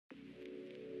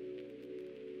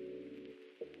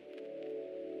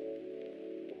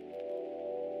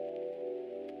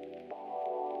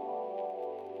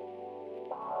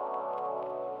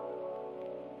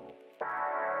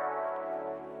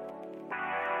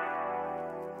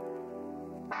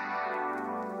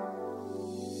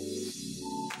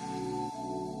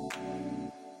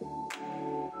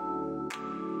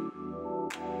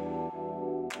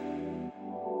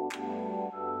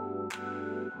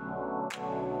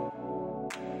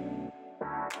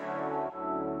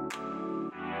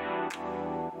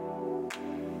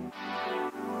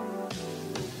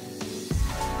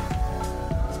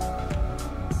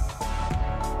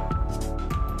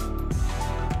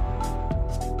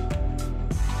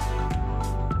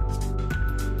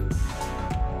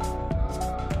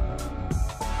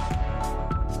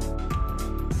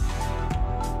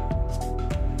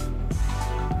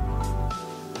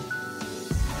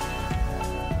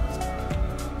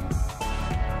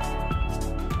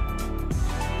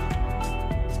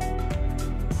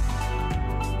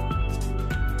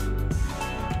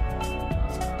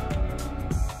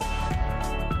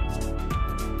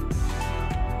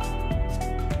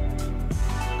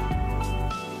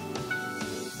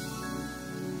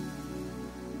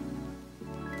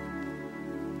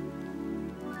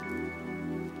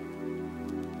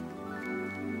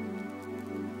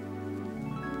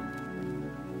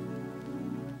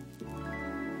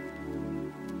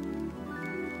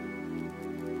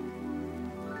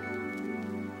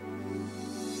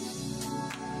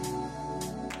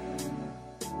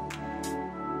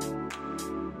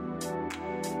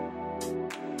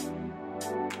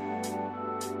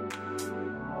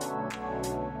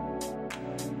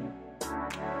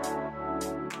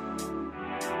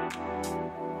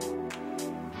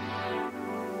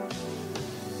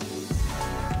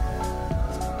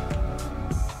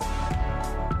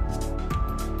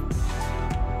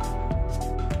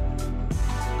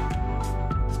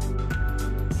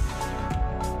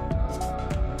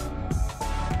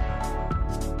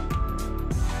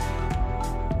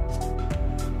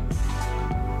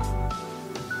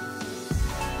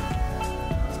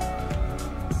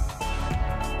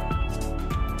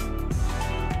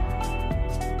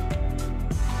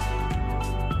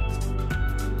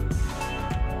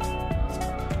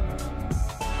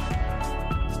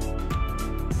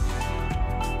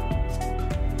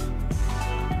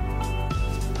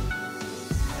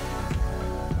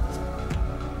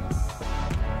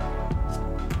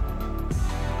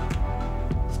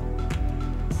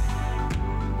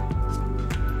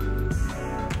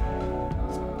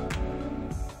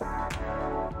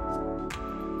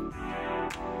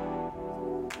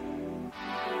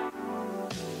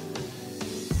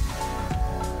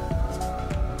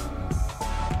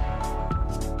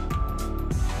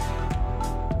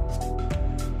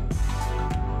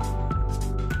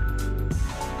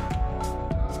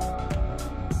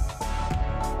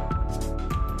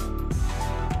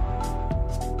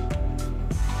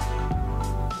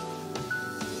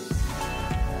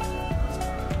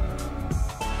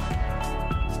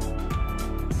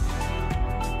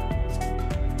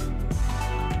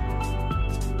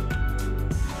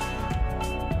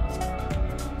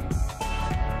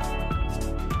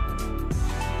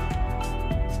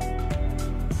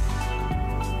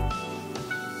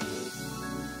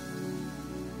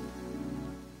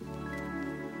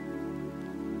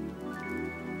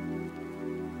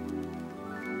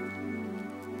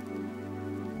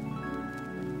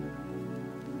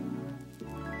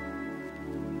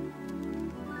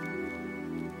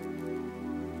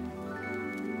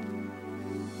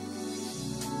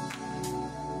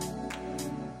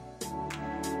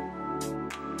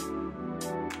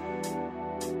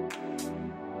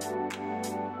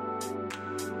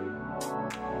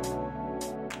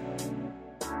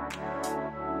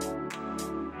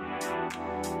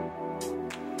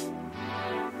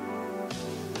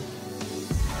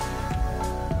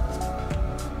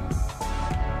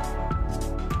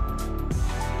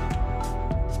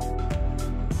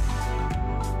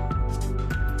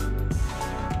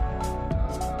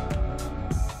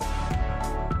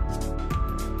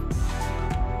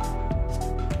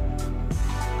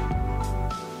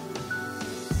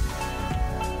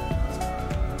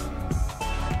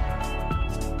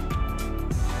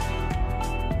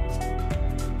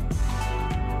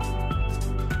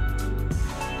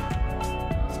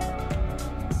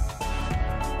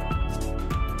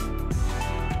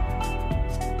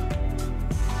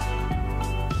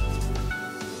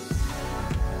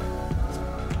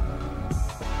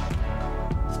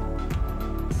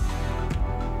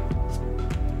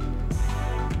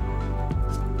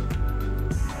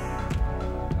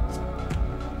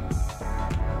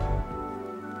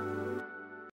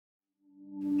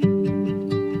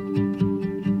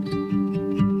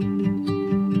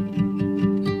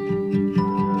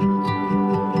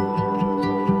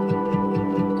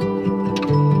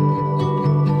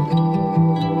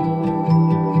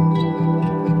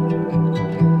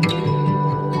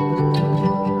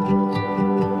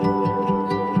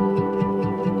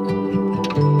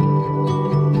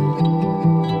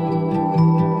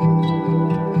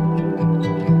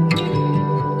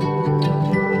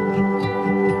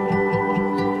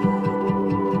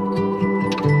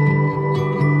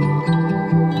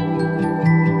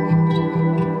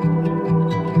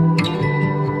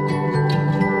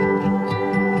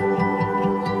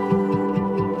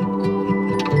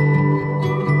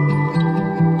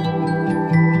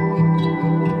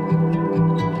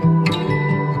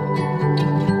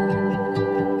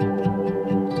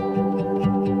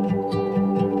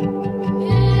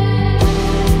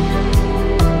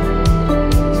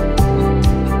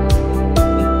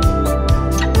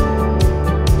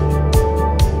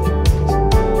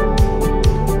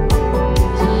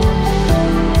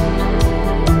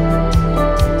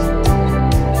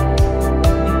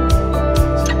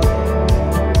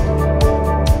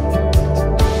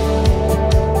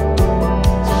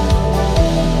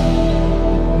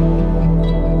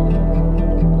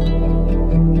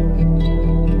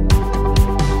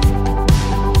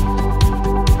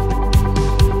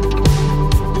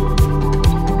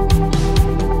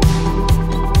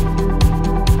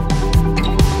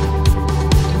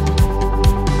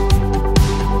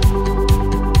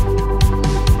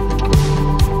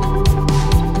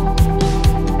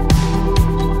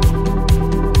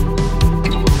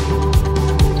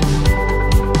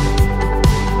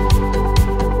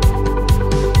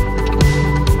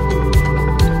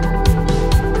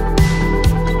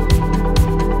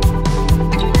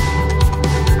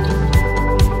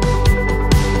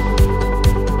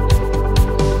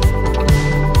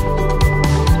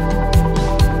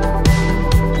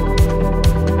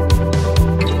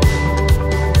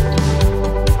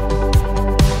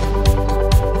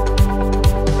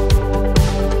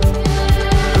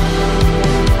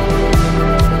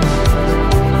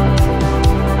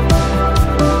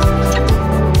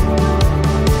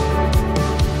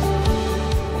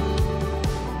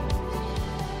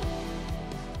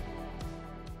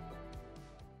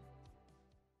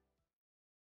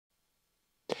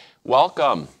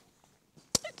Welcome.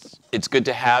 It's good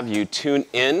to have you tune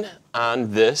in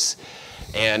on this,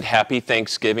 and happy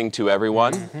Thanksgiving to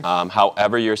everyone,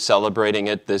 however you're celebrating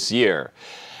it this year.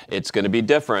 It's going to be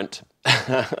different,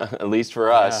 at least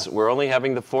for us. We're only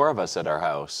having the 4 of us at our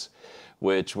house,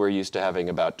 which we're used to having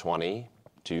about 20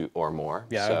 or more.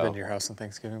 Yeah, I've been to your house on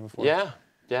Thanksgiving before. Yeah,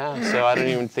 so I don't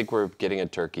even think we're getting a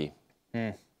turkey.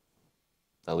 At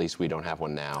least we don't have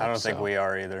one now. I don't think we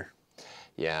are either.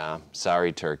 Yeah,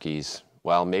 sorry turkeys.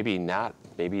 Well, maybe not.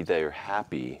 Maybe they're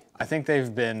happy. I think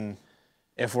they've been,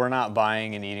 if we're not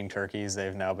buying and eating turkeys,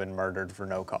 they've now been murdered for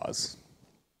no cause.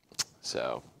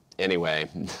 So anyway,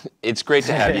 it's great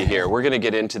to have you here. We're going to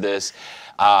get into this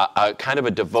kind of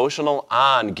a devotional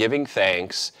on giving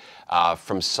thanks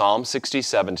from Psalm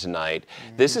 67 tonight.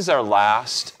 This is our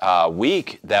last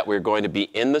week that we're going to be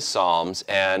in the Psalms,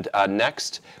 and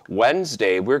next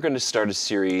Wednesday we're going to start a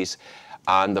series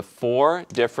on the 4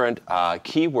 different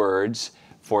key words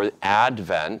for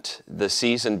Advent, the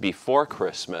season before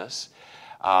Christmas.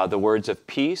 The words of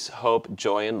peace, hope,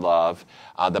 joy, and love.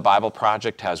 The Bible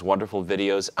Project has wonderful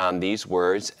videos on these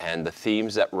words and the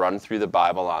themes that run through the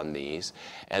Bible on these.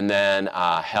 And then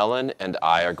Helen and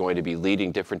I are going to be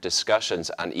leading different discussions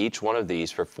on each one of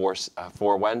these for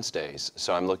 4 Wednesdays.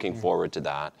 So I'm looking forward to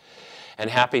that. And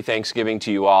happy Thanksgiving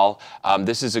to you all.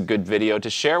 This is a good video to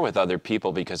share with other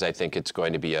people because I think it's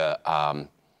going to be an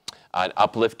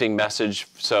uplifting message.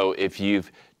 So if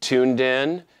you've tuned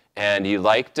in and you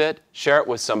liked it, share it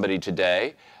with somebody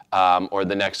today or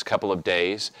the next couple of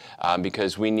days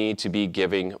because we need to be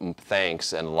giving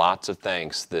thanks and lots of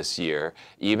thanks this year,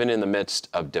 even in the midst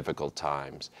of difficult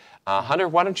times. Hunter,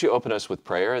 why don't you open us with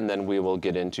prayer and then we will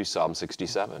get into Psalm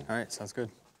 67. All right, sounds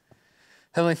good.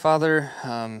 Heavenly Father,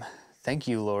 thank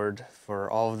you, Lord, for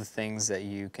all of the things that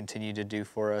you continue to do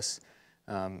for us,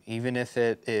 even if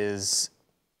it is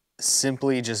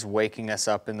simply just waking us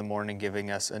up in the morning, giving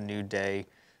us a new day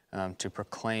to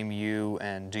proclaim you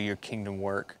and do your kingdom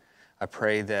work. I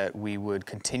pray that we would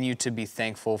continue to be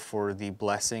thankful for the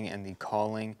blessing and the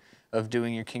calling of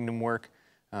doing your kingdom work.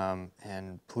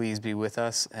 And please be with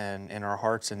us and in our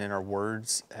hearts and in our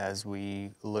words as we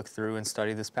look through and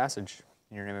study this passage.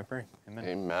 In your name I pray. Amen.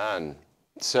 Amen.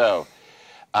 So,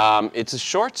 it's a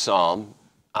short psalm,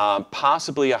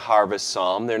 possibly a harvest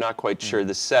psalm. They're not quite sure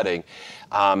the setting.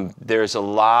 There's a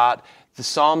lot. The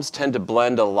Psalms tend to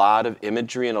blend a lot of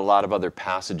imagery and a lot of other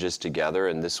passages together,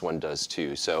 and this one does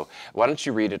too. So why don't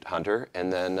you read it, Hunter,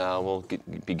 and then we'll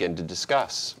begin to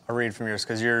discuss. I'll read from yours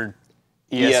because you're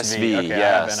ESV. Okay,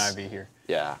 yes. I have NIV here.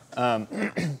 Yeah.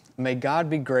 May God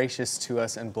be gracious to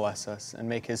us and bless us, and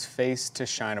make his face to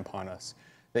shine upon us,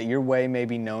 that your way may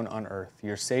be known on earth,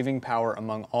 your saving power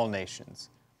among all nations.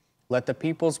 Let the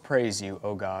peoples praise you,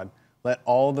 O God. Let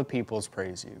all the peoples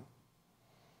praise you.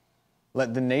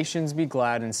 Let the nations be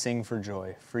glad and sing for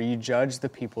joy, for you judge the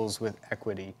peoples with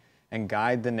equity and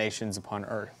guide the nations upon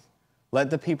earth. Let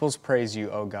the peoples praise you,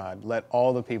 O God. Let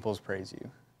all the peoples praise you.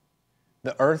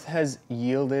 The earth has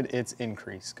yielded its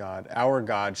increase, God. Our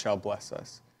God shall bless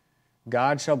us.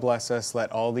 God shall bless us.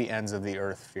 Let all the ends of the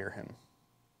earth fear him.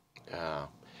 Yeah.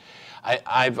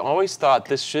 I've always thought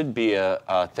this should be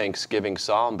a Thanksgiving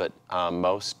psalm, but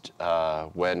most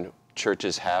when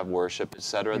churches have worship,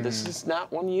 etc., this is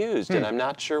not one used, and I'm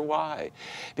not sure why.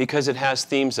 Because it has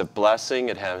themes of blessing,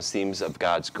 it has themes of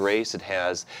God's grace, it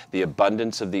has the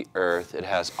abundance of the earth, it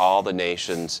has all the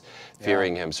nations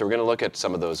fearing him. So we're going to look at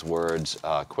some of those words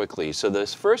quickly. So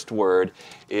this first word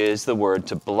is the word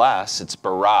to bless. It's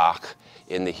barak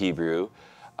in the Hebrew.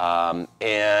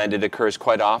 And it occurs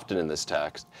quite often in this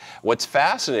text. What's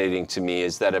fascinating to me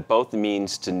is that it both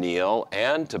means to kneel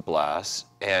and to bless,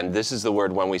 and this is the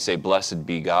word when we say blessed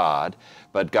be God,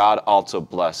 but God also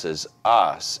blesses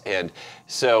us. And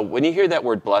so when you hear that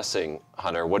word blessing,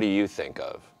 Hunter, what do you think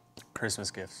of?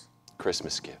 Christmas gifts.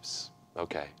 Christmas gifts.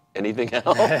 Okay. Anything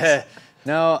else?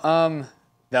 No,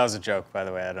 that was a joke, by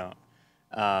the way. I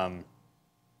don't.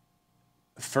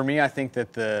 For me, I think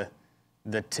that the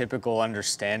typical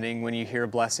understanding when you hear a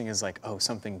blessing is like, oh,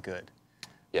 something good.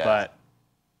 Yeah. But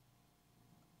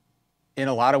in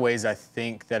a lot of ways, I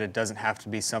think that it doesn't have to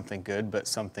be something good, but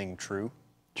something true.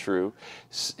 True.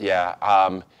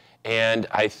 Yeah. And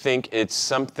I think it's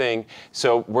something,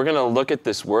 so we're going to look at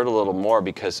this word a little more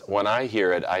because when I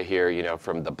hear it, I hear,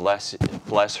 from the bless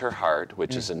her heart,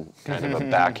 which is kind of a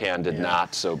backhanded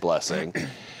not so blessing,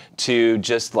 to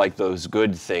just like those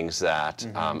good things that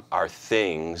are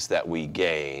things that we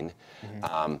gain.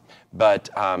 But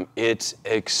it's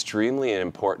extremely an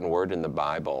important word in the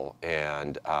Bible.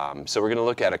 And so we're going to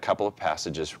look at a couple of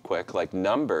passages quick, like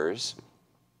Numbers.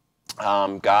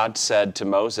 God said to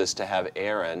Moses to have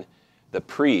Aaron the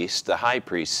priest, the high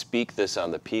priest, speak this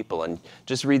on the people. And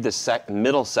just read the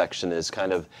middle section is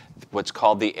kind of what's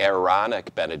called the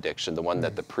Aaronic benediction, the one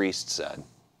that the priest said.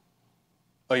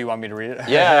 Oh, you want me to read it?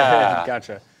 Yeah.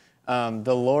 Gotcha.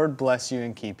 The Lord bless you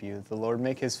and keep you. The Lord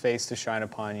make his face to shine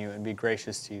upon you and be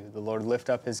gracious to you. The Lord lift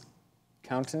up his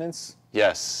countenance.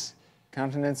 Yes.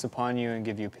 Countenance upon you and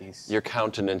give you peace. Your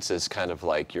countenance is kind of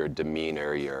like your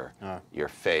demeanor, your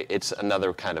face. It's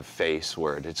another kind of face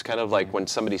word. It's kind of like when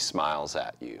somebody smiles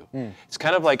at you. It's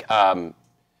kind of like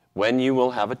when you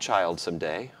will have a child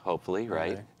someday, hopefully,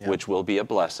 right? Okay, yeah. Which will be a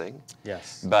blessing.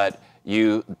 Yes. But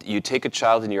you take a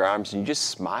child in your arms and you just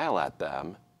smile at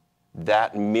them.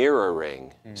 That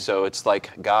mirroring. So it's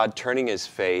like God turning his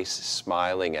face,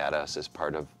 smiling at us as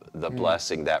part of the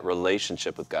blessing, that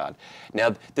relationship with God.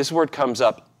 Now, this word comes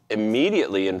up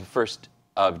immediately in first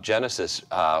of Genesis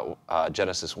 1.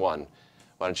 Why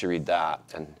don't you read that?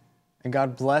 And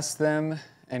God blessed them,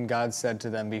 and God said to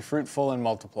them, be fruitful and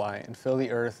multiply, and fill the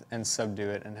earth and subdue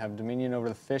it, and have dominion over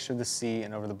the fish of the sea,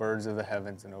 and over the birds of the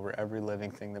heavens, and over every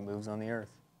living thing that moves on the earth.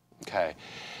 Okay.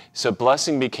 So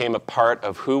blessing became a part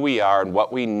of who we are and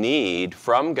what we need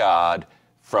from God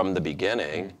from the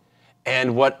beginning.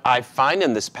 And what I find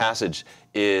in this passage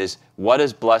is, what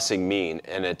does blessing mean?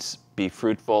 And it's be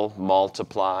fruitful,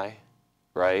 multiply,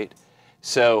 right?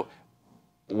 So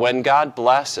when God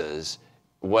blesses,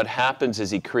 what happens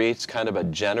is he creates kind of a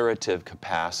generative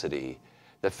capacity.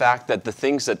 The fact that the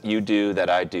things that you do, that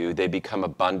I do, they become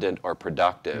abundant or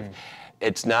productive.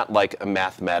 It's not like a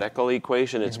mathematical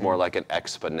equation, it's more like an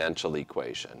exponential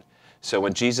equation. So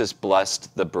when Jesus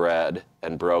blessed the bread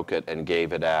and broke it and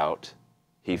gave it out,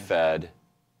 he fed,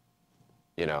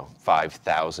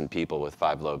 5,000 people with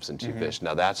 5 loaves and 2 fish.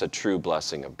 Now that's a true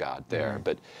blessing of God there.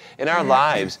 But in our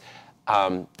lives,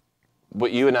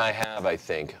 what you and I have, I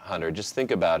think, Hunter, just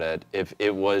think about it. If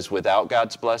it was without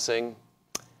God's blessing,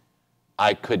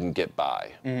 I couldn't get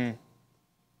by.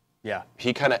 Yeah.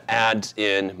 He kind of adds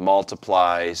in,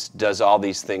 multiplies, does all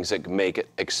these things that make it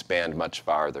expand much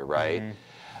farther, right?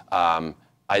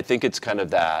 I think it's kind of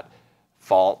that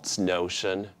false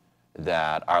notion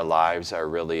that our lives are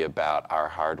really about our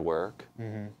hard work.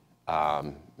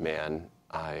 Man,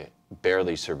 I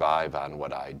barely survive on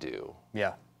what I do.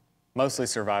 Yeah. Mostly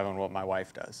survive on what my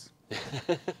wife does.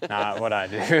 Not what I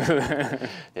do.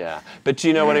 Yeah. But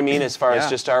you know what I mean? As far as Yeah.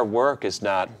 just our work is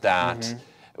not that.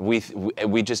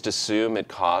 We just assume it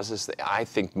causes. I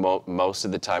think most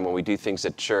of the time when we do things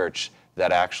at church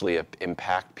that actually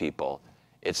impact people,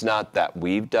 it's not that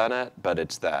we've done it, but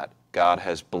it's that God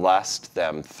has blessed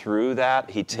them through that.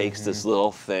 He takes this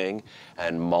little thing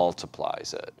and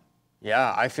multiplies it.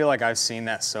 Yeah, I feel like I've seen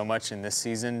that so much in this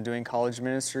season doing college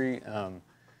ministry.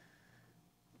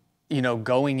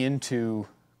 Going into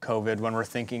COVID, when we're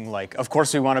thinking of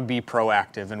course we want to be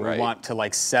proactive and we Right. want to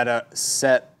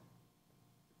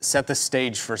set the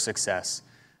stage for success.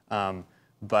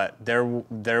 But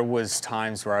there was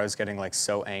times where I was getting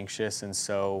so anxious and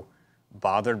so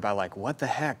bothered by what the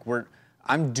heck,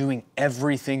 I'm doing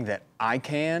everything that I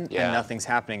can Yeah. and nothing's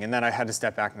happening. And then I had to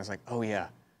step back and I was like, oh yeah,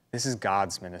 this is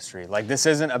God's ministry. This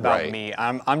isn't about Right. me.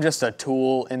 I'm just a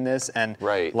tool in this, and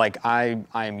Right. I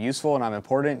am useful and I'm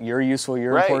important. You're useful,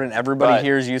 you're Right. important. Everybody But-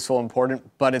 here is useful, important,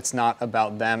 but it's not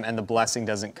about them, and the blessing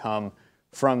doesn't come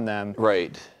from them.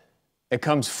 Right. It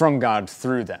comes from God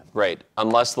through them. Right.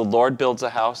 Unless the Lord builds a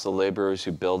house, the laborers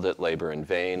who build it labor in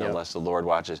vain, Yep. unless the Lord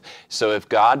watches. So if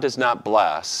God does not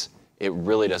bless, it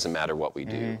really doesn't matter what we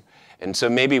do. And so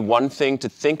maybe one thing to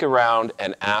think around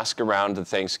and ask around the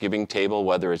Thanksgiving table,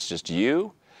 whether it's just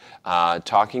you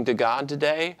talking to God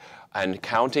today and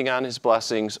counting on his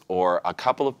blessings, or a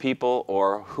couple of people,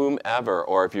 or whomever,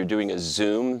 or if you're doing a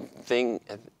Zoom thing,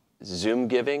 Zoom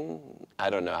giving,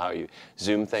 I don't know how you,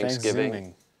 Zoom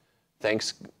Thanksgiving.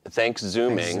 Thanks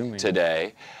Zooming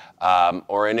today,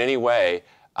 or in any way,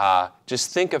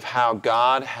 just think of how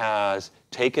God has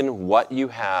taken what you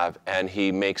have and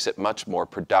he makes it much more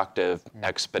productive,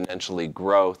 exponentially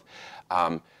growth.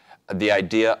 The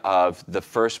idea of the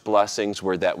first blessings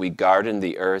were that we gardened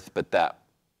the earth, but that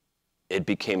it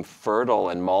became fertile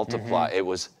and multiplied.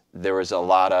 There was a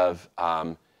lot of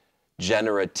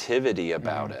generativity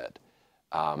about it.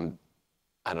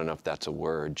 I don't know if that's a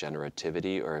word,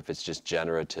 generativity, or if it's just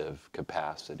generative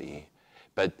capacity.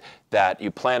 But that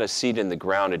you plant a seed in the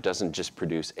ground, it doesn't just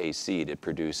produce a seed, it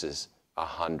produces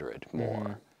 100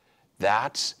 more.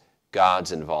 That's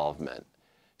God's involvement.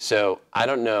 So I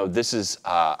don't know, this is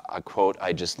a quote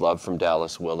I just love from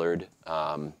Dallas Willard.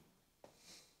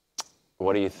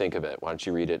 What do you think of it? Why don't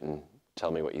you read it and tell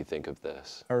me what you think of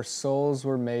this? Our souls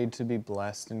were made to be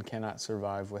blessed and cannot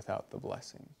survive without the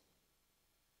blessing.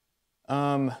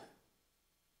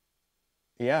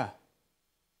 Yeah.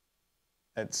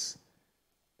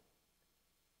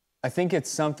 I think it's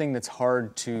something that's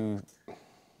hard to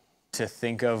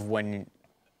think of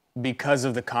because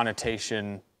of the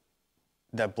connotation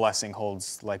that blessing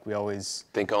holds. Like we always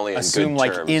Think only in assume, good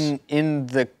like terms. in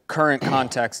the current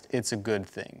context, it's a good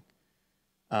thing.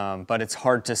 But it's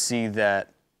hard to see that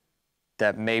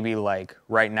maybe like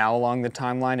right now along the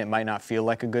timeline, it might not feel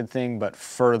like a good thing, but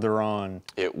further on,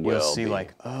 It will you'll see be.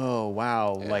 like, oh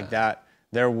wow, like that.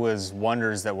 There was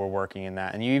wonders that were working in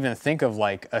that. And you even think of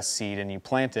like a seed and you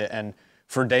plant it, and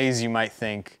for days you might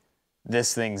think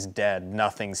this thing's dead,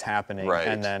 nothing's happening, Right.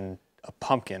 and then a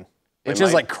pumpkin, which It is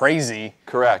might- like crazy.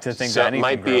 Correct. To think so that it anything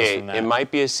might be grows from that. it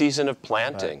might be a season of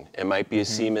planting. It might be a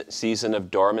season of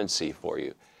dormancy for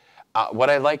you. What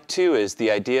I like too is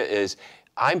the idea is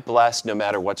I'm blessed no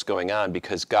matter what's going on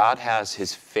because God has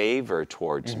His favor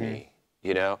towards me.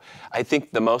 You know, I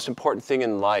think the most important thing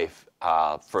in life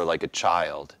for like a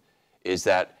child is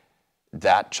that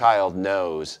child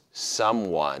knows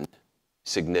someone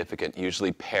significant,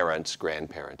 usually parents,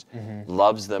 grandparents,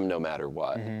 loves them no matter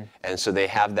what. And so they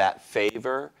have that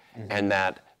favor and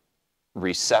that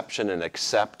reception and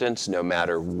acceptance no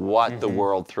matter what the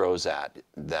world throws at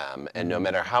them. And no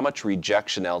matter how much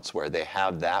rejection elsewhere, they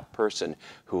have that person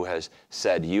who has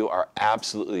said, you are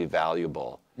absolutely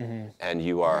valuable and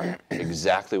you are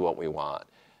exactly what we want.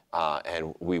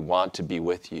 And we want to be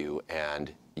with you.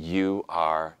 And you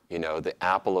are, you know, the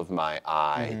apple of my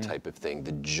eye type of thing,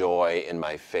 the joy in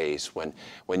my face.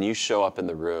 When you show up in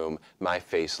the room, my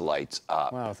face lights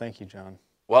up. Wow, thank you, John.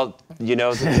 Well, you know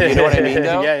what I mean,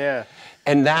 though? Yeah.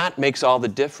 And that makes all the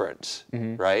difference,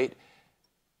 right?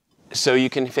 So you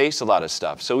can face a lot of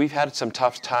stuff. So we've had some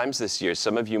tough times this year,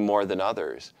 some of you more than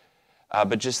others.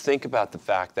 But just think about the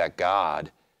fact that God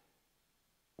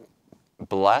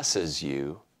blesses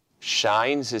you,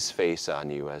 shines His face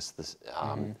on you, as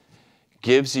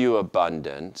gives you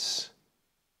abundance,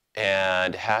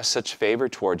 and has such favor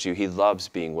towards you. He loves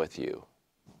being with you.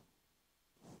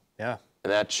 Yeah.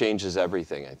 And that changes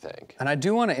everything, I think. And I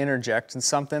do want to interject in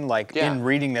something, like in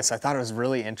reading this, I thought it was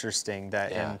really interesting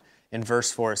that in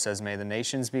verse 4 it says, "May the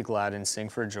nations be glad and sing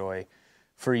for joy,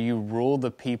 for you rule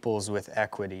the peoples with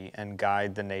equity and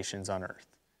guide the nations on earth."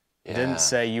 It didn't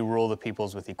say you rule the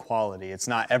peoples with equality. It's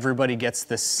not everybody gets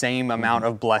the same amount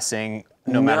of blessing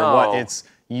no matter what. It's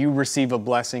you receive a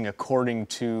blessing according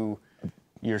to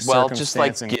your just like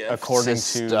circumstance and gifts according and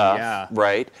to stuff,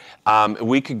 right?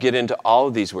 We could get into all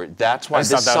of these words. That's why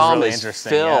just this thought that was psalm really is interesting,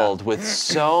 filled with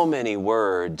so many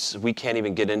words. We can't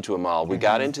even get into them all. We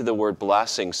got into the word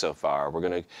blessing so far. We're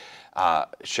going to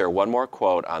share one more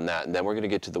quote on that, and then we're going to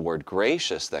get to the word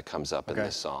gracious that comes up in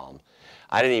this psalm.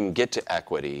 I didn't even get to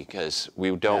equity because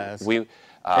we don't.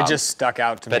 it just stuck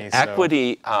out to me. But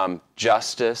equity,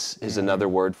 justice is another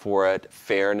word for it.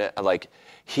 Fairness, like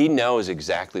He knows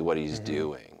exactly what He's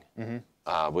doing,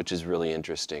 which is really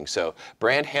interesting. So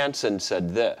Brant Hansen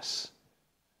said this.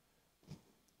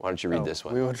 Why don't you read this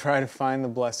one? We will try to find the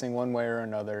blessing one way or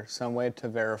another, some way to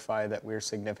verify that we're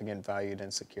significant, valued,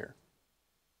 and secure.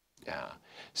 Yeah.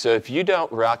 So if you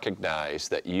don't recognize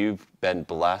that you've been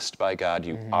blessed by God,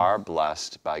 you are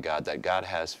blessed by God, that God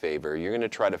has favor, you're going to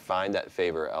try to find that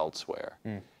favor elsewhere,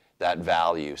 that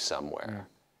value somewhere.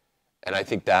 And I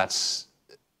think that's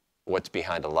what's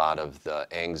behind a lot of the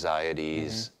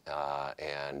anxieties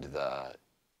and the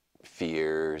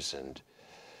fears, and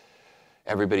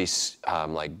everybody's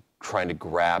like trying to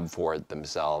grab for it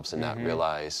themselves and not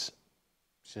realize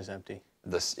It's just empty.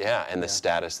 the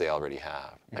status they already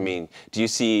have. I mean, do you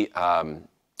see,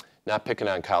 not picking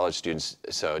on college students,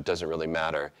 so it doesn't really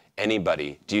matter,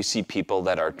 anybody, do you see people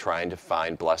that are trying to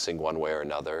find blessing one way or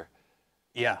another?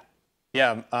 Yeah.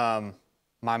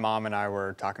 My mom and I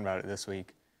were talking about it this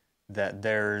week, that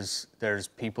there's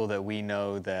people that we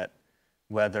know that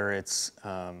whether it's,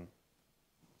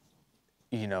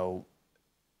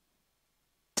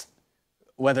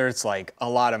 whether it's like a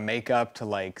lot of makeup to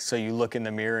like, so you look in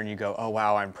the mirror and you go, oh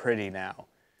wow, I'm pretty now.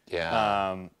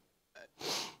 Yeah.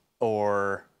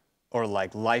 Or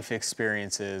like life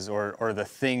experiences or the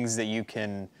things that you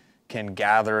can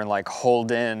gather and like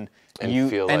hold in. And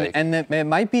feel like... And it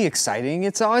might be exciting.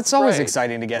 It's always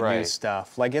exciting to get new Right.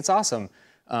 stuff. Like it's awesome.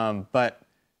 But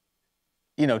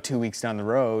 2 weeks down the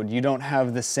road, you don't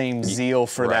have the same zeal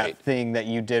for Right. that thing that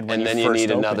you did when And you then first you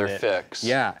need opened another it. fix.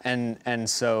 Yeah, and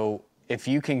so if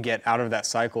you can get out of that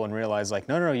cycle and realize like,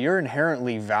 no, you're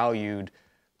inherently valued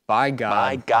by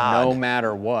God, no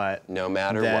matter what. No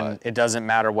matter then what. it doesn't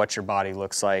matter what your body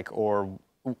looks like or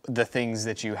the things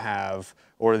that you have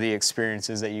or the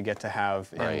experiences that you get to have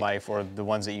in Right. life, or the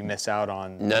ones that you miss out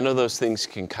on. None of those things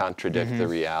can contradict the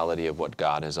reality of what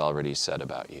God has already said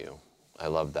about you. I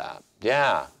love that.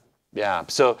 Yeah, yeah.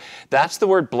 So that's the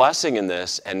word blessing in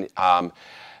this, and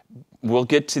we'll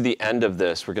get to the end of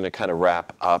this. We're going to kind of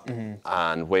wrap up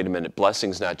on, wait a minute,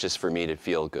 blessing's not just for me to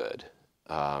feel good,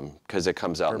 because it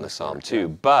comes out in the psalm too.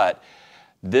 But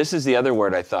this is the other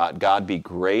word I thought, God be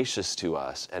gracious to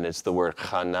us, and it's the word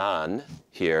chanan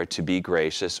here, to be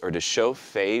gracious or to show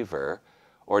favor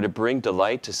or to bring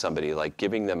delight to somebody, like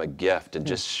giving them a gift and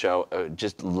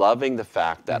just loving the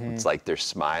fact that it's like they're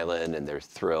smiling and they're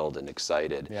thrilled and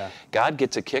excited. Yeah. God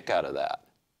gets a kick out of that.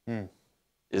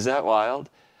 Is that wild?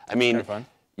 I mean, Kinda fun.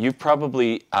 you've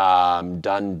probably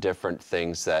done different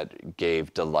things that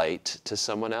gave delight to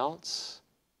someone else.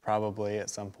 Probably at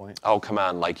some point. Oh, come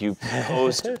on, like you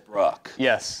proposed to Brooke,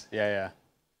 Yes. Yeah.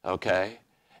 okay?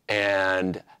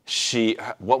 And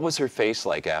what was her face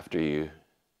like after you?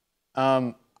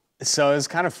 So it was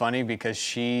kind of funny because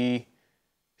she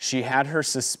had her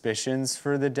suspicions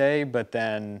for the day, but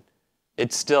then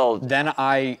It's still,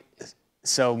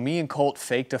 so me and Colt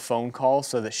faked a phone call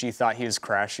so that she thought he was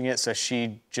crashing it. So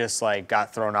she just like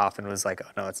got thrown off and was like, "Oh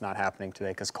no, it's not happening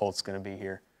today because Colt's gonna be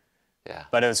here." yeah.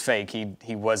 But it was fake.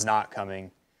 He was not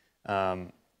coming.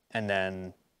 And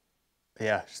then,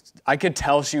 yeah, I could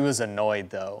tell she was annoyed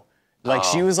though. Like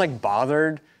she was like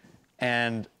bothered,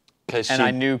 and I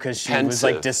knew because she was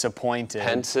like disappointed.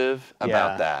 Pensive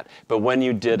about Yeah. that. But when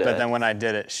you did But it, then when I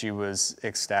did it, she was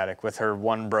ecstatic with her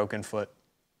one broken foot.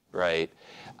 right,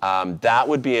 that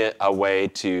would be a way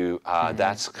to,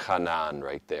 that's chanan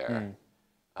right there.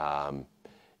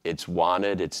 It's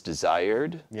wanted, it's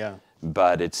desired. Yeah.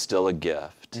 But it's still a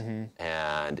gift,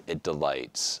 and it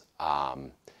delights.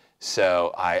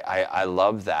 So I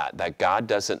love that God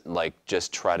doesn't like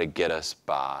just try to get us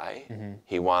by.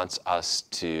 He wants us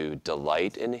to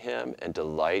delight in him and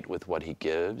delight with what he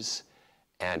gives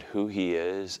and who he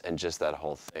is and just that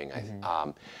whole thing.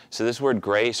 So this word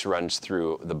grace runs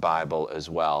through the Bible as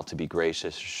well, to be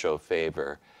gracious, to show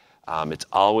favor. It's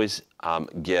always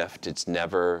gift. It's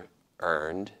never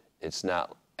earned. It's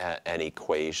not an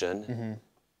equation.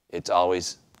 It's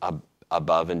always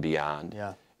above and beyond.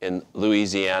 Yeah. In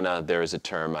Louisiana, there is a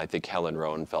term, I think Helen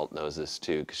Roenfeld knows this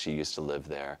too, because she used to live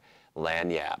there,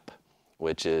 lagniappe,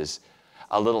 which is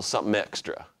a little something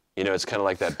extra. You know, it's kind of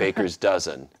like that baker's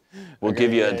dozen. We'll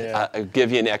give you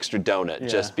give you an extra donut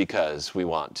just because we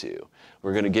want to.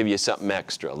 We're going to give you something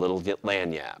extra, a little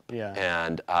lagniappe.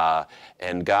 Yeah.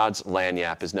 And God's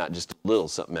lagniappe is not just a little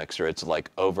something extra. It's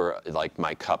like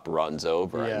my cup runs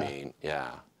over. Yeah. I mean,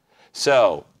 yeah.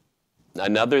 So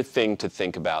another thing to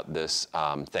think about this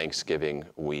Thanksgiving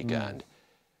weekend.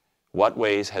 What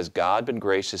ways has God been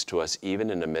gracious to us even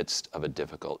in the midst of a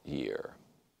difficult year?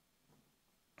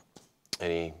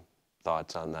 Any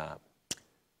thoughts on that?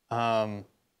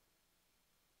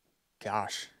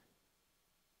 Gosh.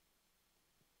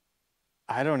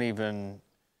 I don't even,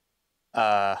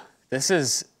 this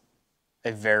is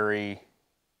a very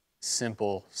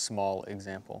simple, small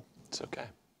example. It's okay.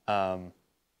 Oh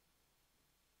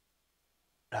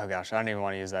gosh, I don't even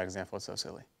want to use that example. It's so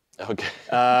silly. Okay.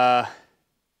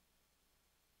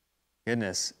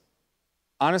 Goodness.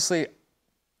 Honestly,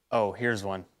 here's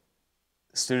one.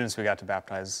 Students we got to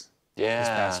baptize this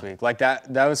past week. Like that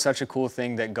was such a cool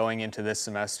thing, that going into this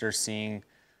semester, seeing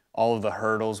all of the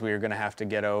hurdles we were going to have to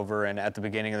get over. And at the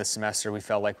beginning of the semester, we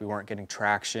felt like we weren't getting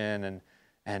traction,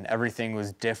 and everything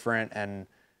was different. And,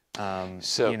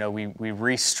 So- you know, we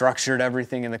restructured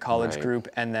everything in the college Right. group.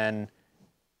 And then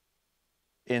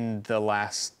in the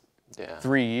last Yeah.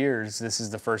 3 years, this is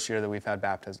the first year that we've had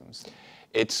baptisms.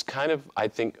 It's kind of, I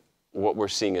think, what we're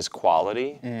seeing is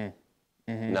quality,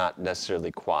 not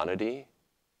necessarily quantity.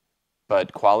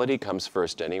 But quality comes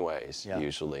first anyways,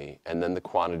 usually, and then the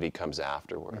quantity comes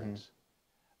afterwards.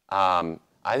 I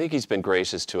think he's been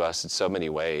gracious to us in so many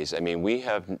ways. I mean, we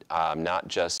have not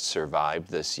just survived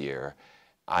this year.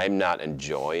 I'm not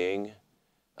enjoying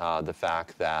the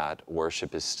fact that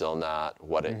worship is still not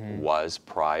what it was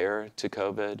prior to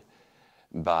COVID,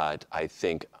 but I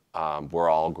think we're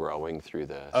all growing through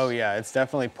this. Oh yeah, it's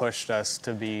definitely pushed us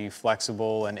to be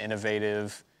flexible and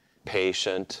innovative.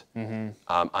 Patient,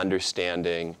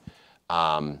 understanding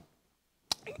what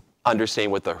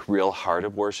the real heart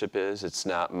of worship is. It's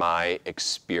not my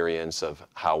experience of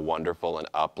how wonderful and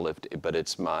uplifting, but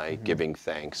it's my giving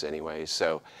thanks anyway.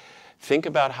 So think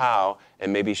about how,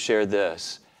 and maybe share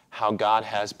this, how God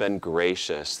has been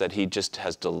gracious, that he just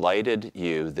has delighted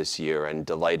you this year and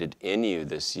delighted in you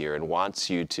this year and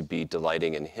wants you to be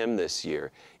delighting in him this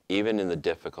year, even in the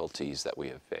difficulties that we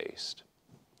have faced.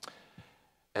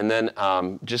 And then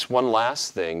just one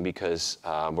last thing, because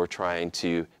we're trying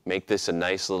to make this a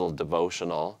nice little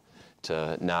devotional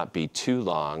to not be too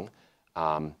long.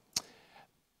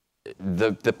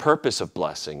 The purpose of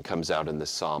blessing comes out in this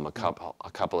psalm a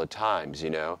couple of times,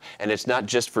 And it's not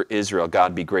just for Israel,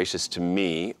 God be gracious to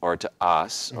me or to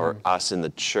us or us in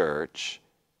the church,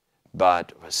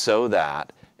 but so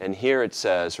that, and here it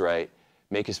says, right,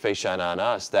 make his face shine on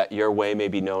us, that your way may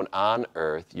be known on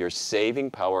earth, your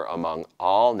saving power among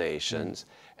all nations.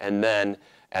 And then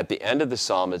at the end of the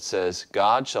psalm it says,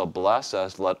 God shall bless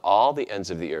us, let all the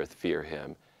ends of the earth fear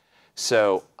him.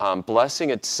 So blessing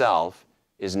itself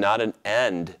is not an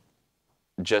end,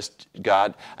 just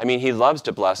God. I mean, he loves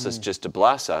to bless us just to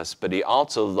bless us, but he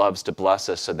also loves to bless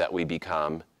us so that we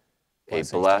become a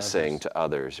blessing to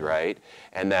others, right?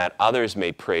 And that others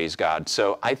may praise God.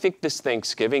 So I think this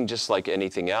Thanksgiving, just like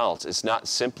anything else, is not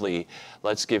simply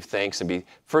let's give thanks and be.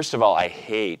 First of all, I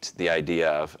hate the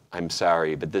idea of, I'm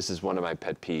sorry, but this is one of my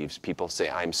pet peeves. People say,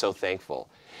 I'm so thankful.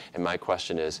 And my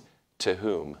question is, to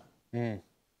whom?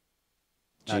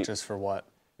 Not just for what?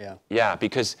 Yeah. Yeah,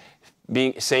 because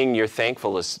saying you're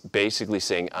thankful is basically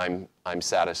saying I'm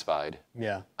satisfied.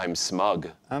 Yeah. I'm smug.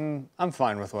 I'm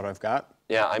fine with what I've got.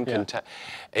 Yeah, I'm content.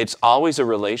 It's always a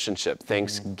relationship.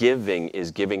 Thanksgiving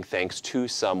is giving thanks to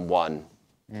someone.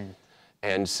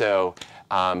 And so,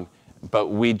 but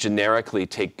we generically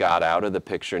take God out of the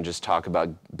picture and just talk about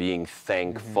being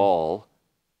thankful.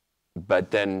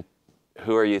 But then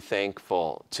who are you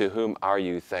thankful? To whom are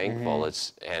you thankful?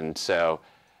 And so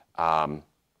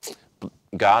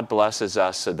God blesses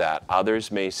us so that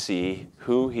others may see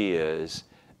who he is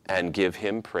and give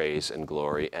him praise and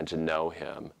glory and to know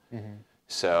him.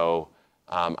 So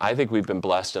I think we've been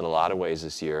blessed in a lot of ways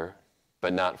this year,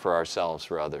 but not for ourselves,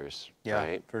 for others. Yeah,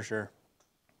 right? For sure.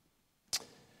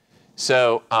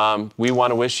 So we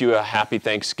want to wish you a happy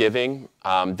Thanksgiving.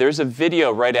 There's a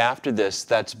video right after this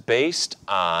that's based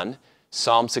on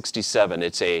Psalm 67.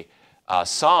 It's a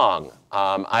song.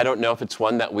 I don't know if it's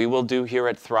one that we will do here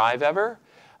at Thrive ever.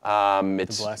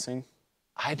 It's The blessing?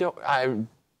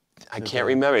 I can't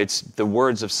remember. It's the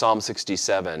words of Psalm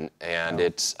 67, and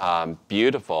it's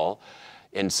beautiful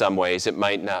in some ways. It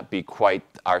might not be quite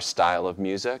our style of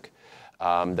music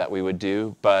that we would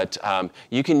do, but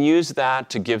you can use that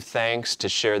to give thanks, to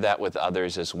share that with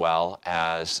others as well,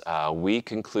 as we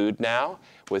conclude now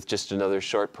with just another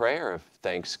short prayer of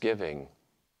thanksgiving.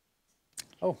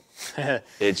 Oh.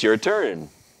 It's your turn.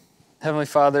 Heavenly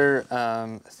Father,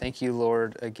 thank you,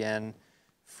 Lord, again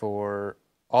for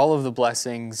all of the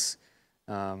blessings,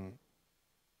 and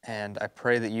I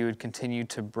pray that you would continue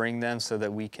to bring them so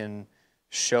that we can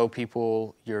show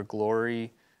people your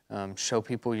glory, show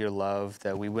people your love,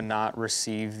 that we would not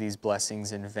receive these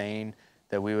blessings in vain,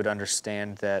 that we would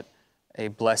understand that a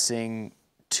blessing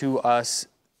to us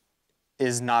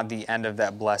is not the end of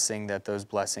that blessing, that those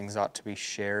blessings ought to be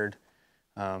shared.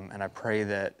 And I pray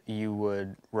that you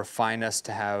would refine us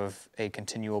to have a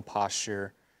continual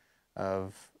posture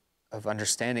of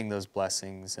understanding those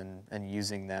blessings and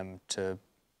using them to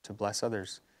bless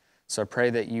others. So I pray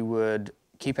that you would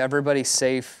keep everybody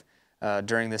safe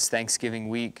during this Thanksgiving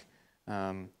week.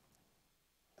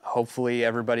 Hopefully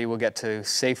everybody will get to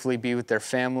safely be with their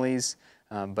families,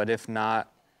 but if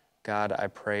not, God, I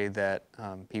pray that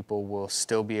people will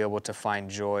still be able to find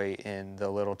joy in the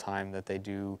little time that they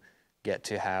do get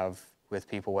to have with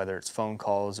people, whether it's phone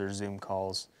calls or Zoom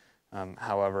calls,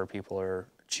 however people are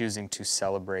choosing to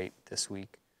celebrate this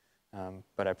week.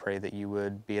 But I pray that you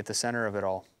would be at the center of it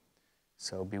all.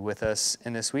 So be with us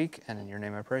in this week, and in your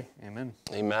name I pray. Amen.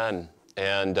 Amen.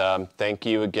 And thank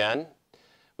you again.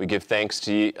 We give thanks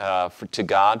to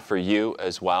God for you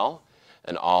as well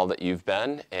and all that you've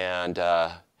been, and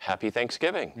happy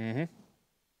Thanksgiving.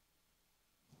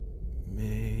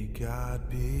 May God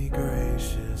be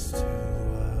gracious to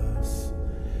us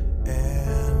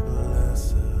and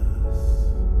bless us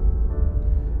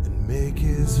and make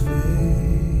his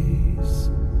face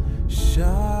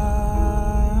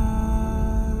shine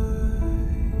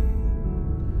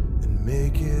and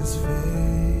make his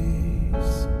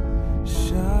face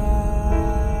shine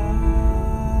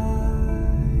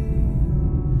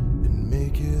and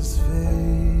make his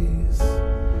face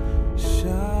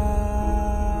shine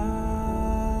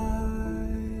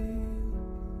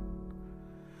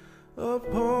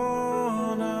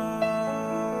upon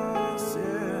us,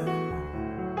 yeah.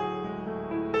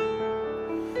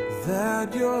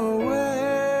 That your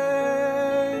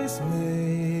ways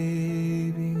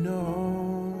may be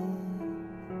known,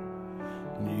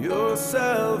 and your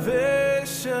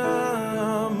salvation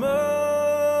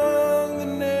among the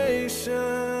nations,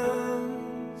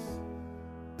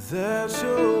 that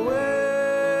your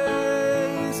ways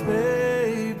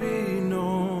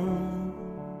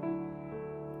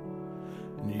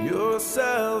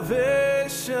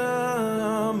salvation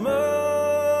among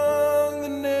the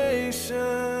nations.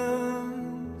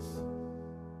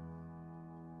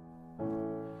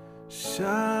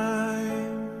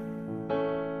 Shine,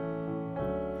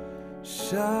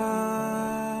 shine,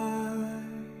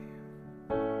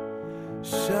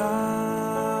 shine.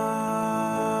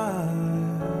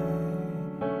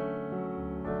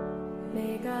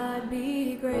 May God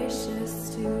be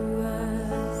gracious to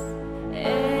us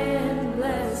and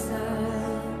bless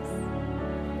us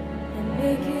and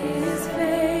make His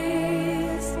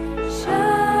face shine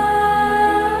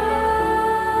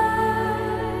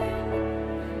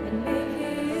and make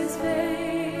His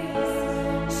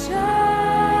face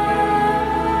shine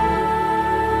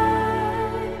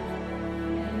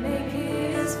and make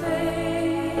His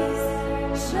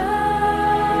face shine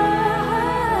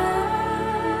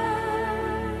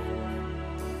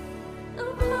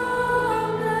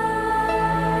upon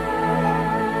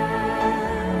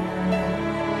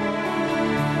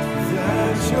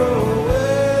That your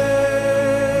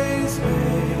ways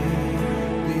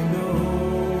may be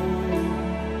known,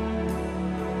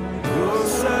 your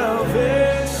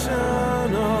salvation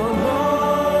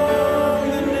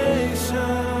among the nations.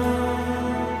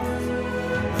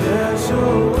 That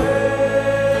your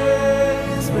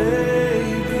ways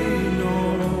may be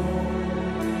known,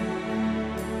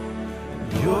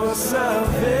 your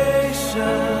salvation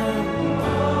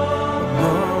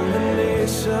among the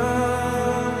nations.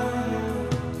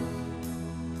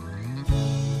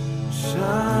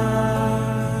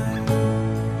 Shine,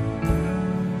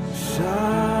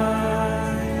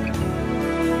 shine,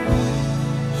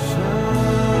 shine.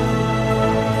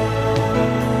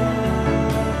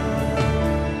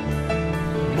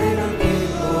 May the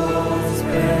peoples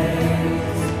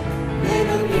praise, may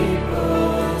the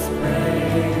peoples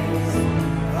praise,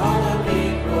 all the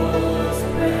peoples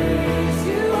praise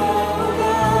you, O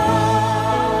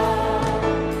God.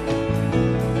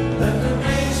 Let the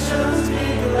nations be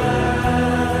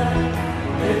glad,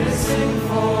 may they sing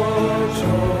for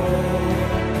joy.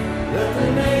 Let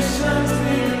the nations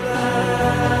be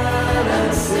glad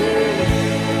and sing.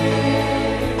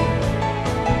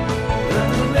 Let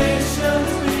the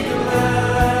nations be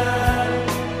glad,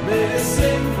 may they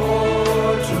sing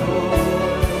for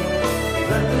joy.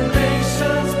 Let the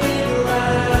nations be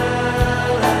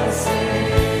glad and sing.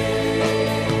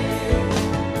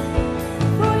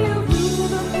 For you rule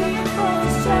the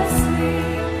peoples justly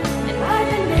and guide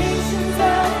the nations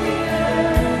of the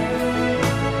earth.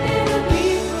 May the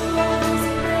peoples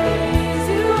praise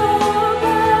you, O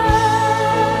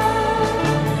God.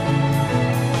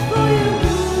 For you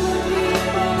rule the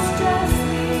peoples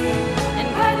justly and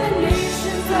guide the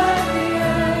nations of the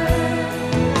earth.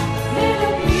 May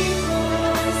the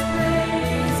peoples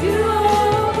praise you,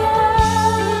 O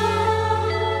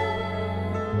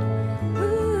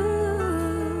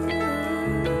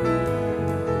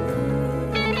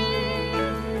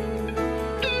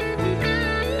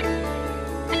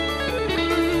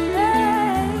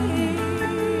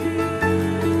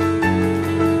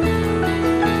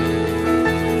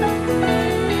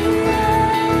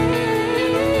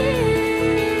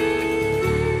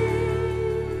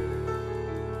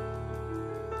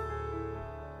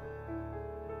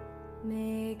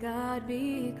May God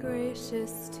be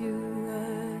gracious to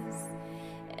us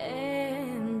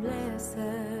and bless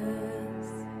us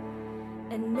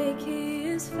and make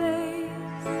His face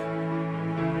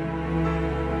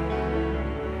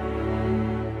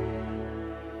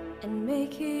and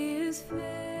make His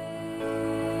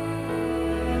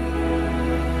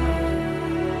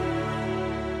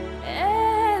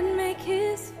and make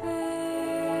His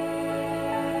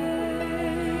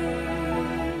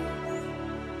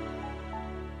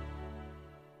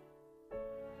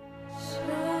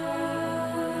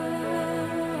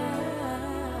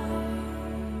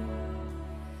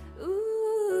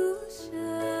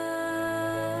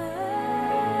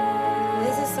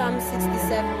This is Psalm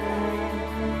 67.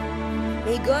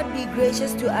 May God be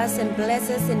gracious to us and bless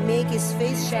us and make His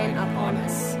face shine upon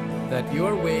us. that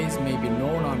your ways may be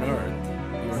known on earth,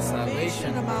 your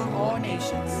Salvation salvation among all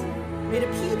nations. May the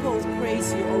peoples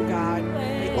praise you, O God.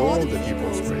 May All the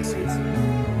peoples praise you.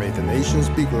 May the nations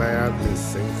be glad and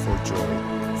sing for joy.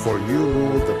 For you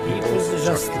rule the peoples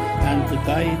justly. and to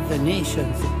guide the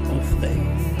nations of the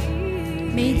earth.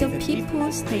 May the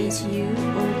peoples praise you,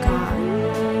 O God.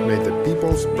 May the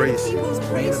peoples praise you. Peoples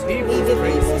praise you. May the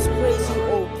peoples praise you,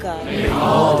 O God. May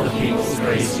all the peoples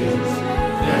praise you.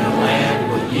 Then the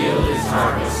land will yield its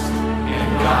harvest,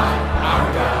 and God